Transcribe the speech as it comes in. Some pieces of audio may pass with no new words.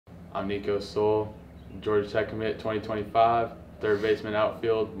I'm Nico, Georgia Tech commit 2025, third baseman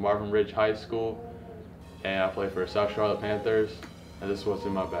outfield, Marvin Ridge High School, and I play for South Charlotte Panthers, and this is what's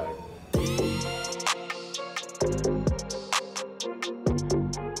in my bag.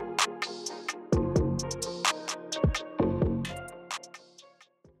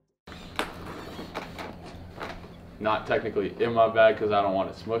 Not technically in my bag because I don't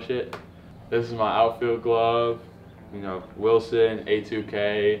want to smush it. This is my outfield glove, you know, Wilson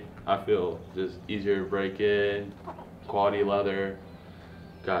A2K. I feel just easier to break in, quality leather.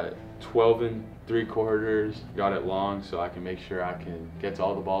 Got 12 3/4, got it long so I can make sure I can get to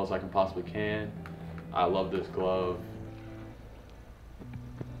all the balls I can possibly can. I love this glove.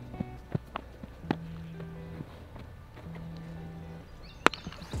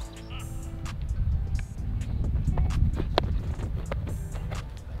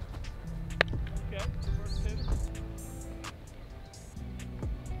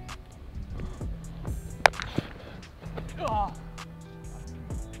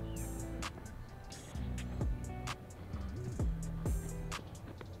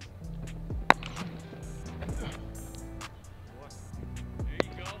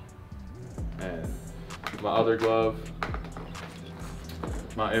 And my other glove,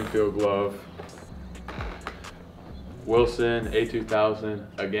 my infield glove, Wilson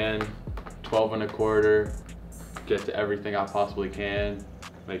A2000, again, 12 1/4, get to everything I possibly can,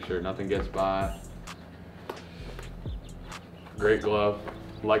 make sure nothing gets by. Great glove,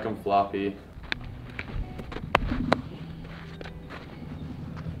 like them floppy.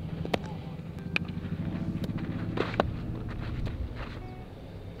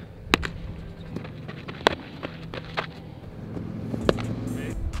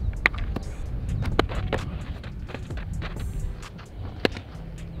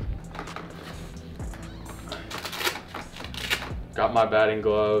 Got my batting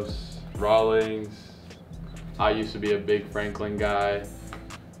gloves, Rawlings. I used to be a big Franklin guy.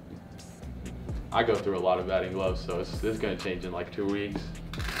 I go through a lot of batting gloves, so this is gonna change in like 2 weeks.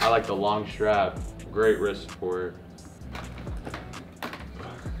 I like the long strap, great wrist support.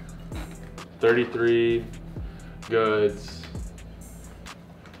 33 goods.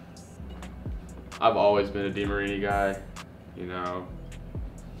 I've always been a DeMarini guy, you know.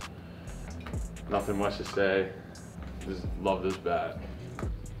 Nothing much to say. Just love this bat.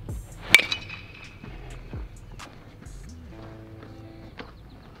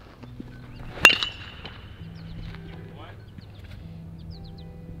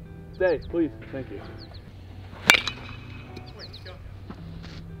 Stay, please. Thank you.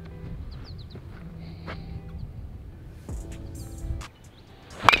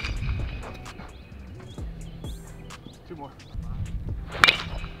 Two more.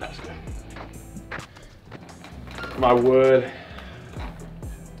 That's good. My wood,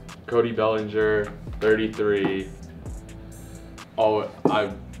 Cody Bellinger, 33. Oh,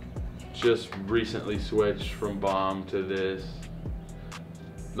 I just recently switched from bomb to this.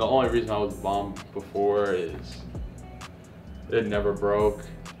 The only reason I was bomb before is it never broke,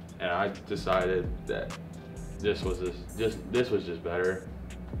 and I decided that this was just better,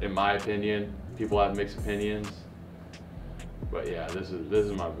 in my opinion. People have mixed opinions, but yeah, this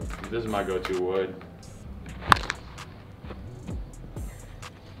is my go-to wood.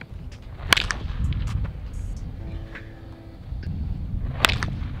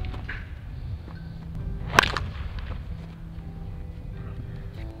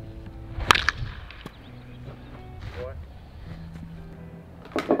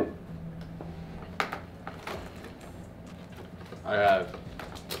 I have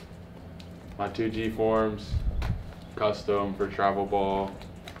my 2G forms, custom for travel ball,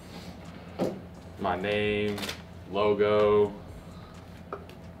 my name, logo,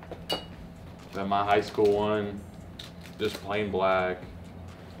 then my high school one, just plain black,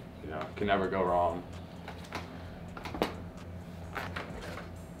 you know, can never go wrong.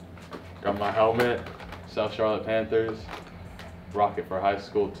 Got my helmet, South Charlotte Panthers, rock it for high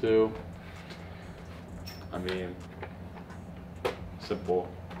school too. I mean, simple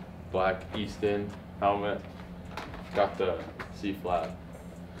black Easton helmet. Got the C flap.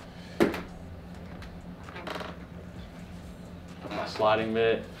 My sliding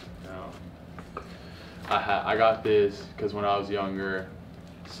mitt. I got this because when I was younger,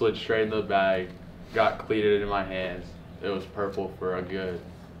 slid straight into the bag, got cleated in my hands. It was purple for a good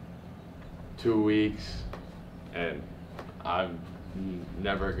 2 weeks, and I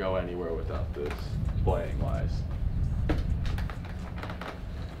never go anywhere without this playing wise.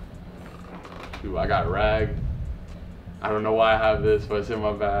 Ooh, I got rag. I don't know why I have this, but it's in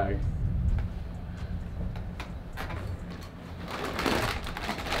my bag.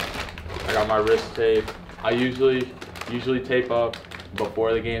 I got my wrist tape. I usually tape up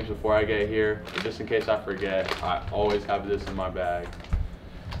before the games, before I get here, but just in case I forget, I always have this in my bag.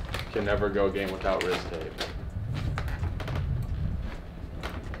 Can never go a game without wrist tape.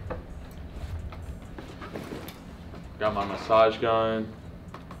 Got my massage gun.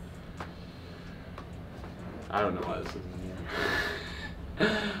 I don't know why this is in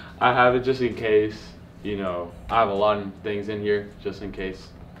here. I have it just in case, you know, I have a lot of things in here just in case.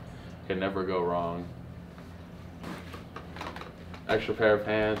 Can never go wrong. Extra pair of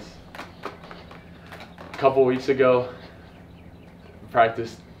pants. A couple weeks ago,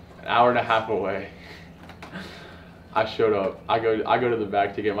 practiced an hour and a half away. I showed up. I go to the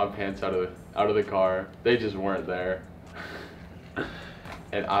back to get my pants out of the car. They just weren't there,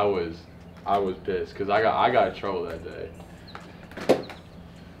 and I was pissed because I got in trouble that day.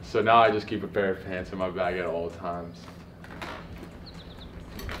 So now I just keep a pair of pants in my bag at all times.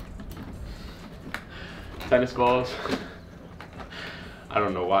 Tennis balls. I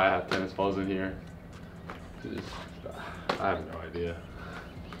don't know why I have tennis balls in here. I have no idea.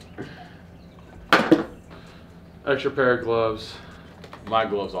 Extra pair of gloves. My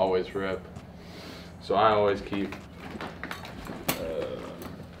gloves always rip, so I always keep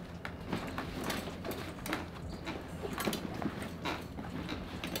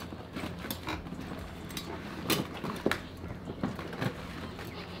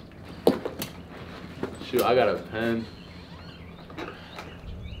shoot, I got a pen.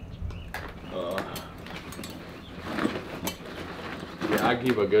 Yeah, I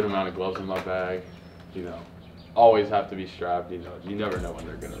keep a good amount of gloves in my bag. You know, always have to be strapped. You know, you never know when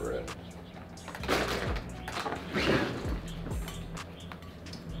they're gonna rip.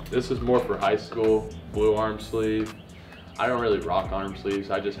 This is more for high school. Blue arm sleeve. I don't really rock arm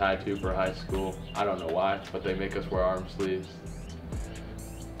sleeves. I just had to for high school. I don't know why, but they make us wear arm sleeves.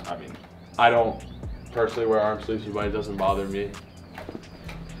 I mean, I don't personally wear arm sleeves, but it doesn't bother me.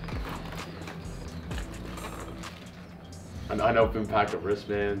 An unopened pack of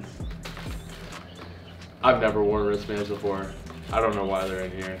wristbands. I've never worn wristbands before. I don't know why they're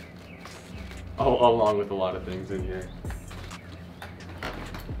in here. Oh, along with a lot of things in here.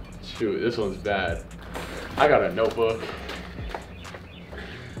 Shoot, this one's bad. I got a notebook.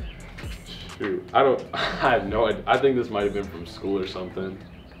 Shoot, I have no idea. I think this might have been from school or something.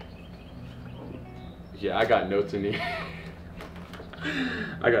 Yeah, I got notes in here.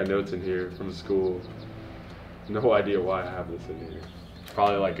 I got notes in here from school. No idea why I have this in here.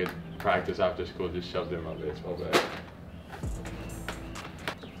 Probably like a practice after school, just shoved in my baseball bag.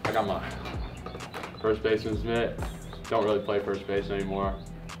 I got my first baseman's mitt. Don't really play first base anymore.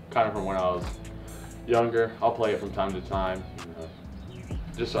 Kind of from when I was younger. I'll play it from time to time, you know,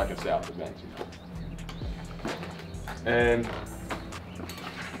 just so I can stay off the bench, you know. And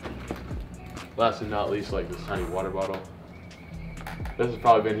last but not least, like this tiny water bottle. This has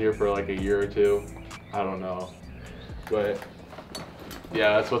probably been here for like a year or two. I don't know. But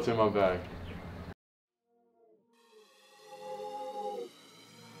yeah, that's what's in my bag.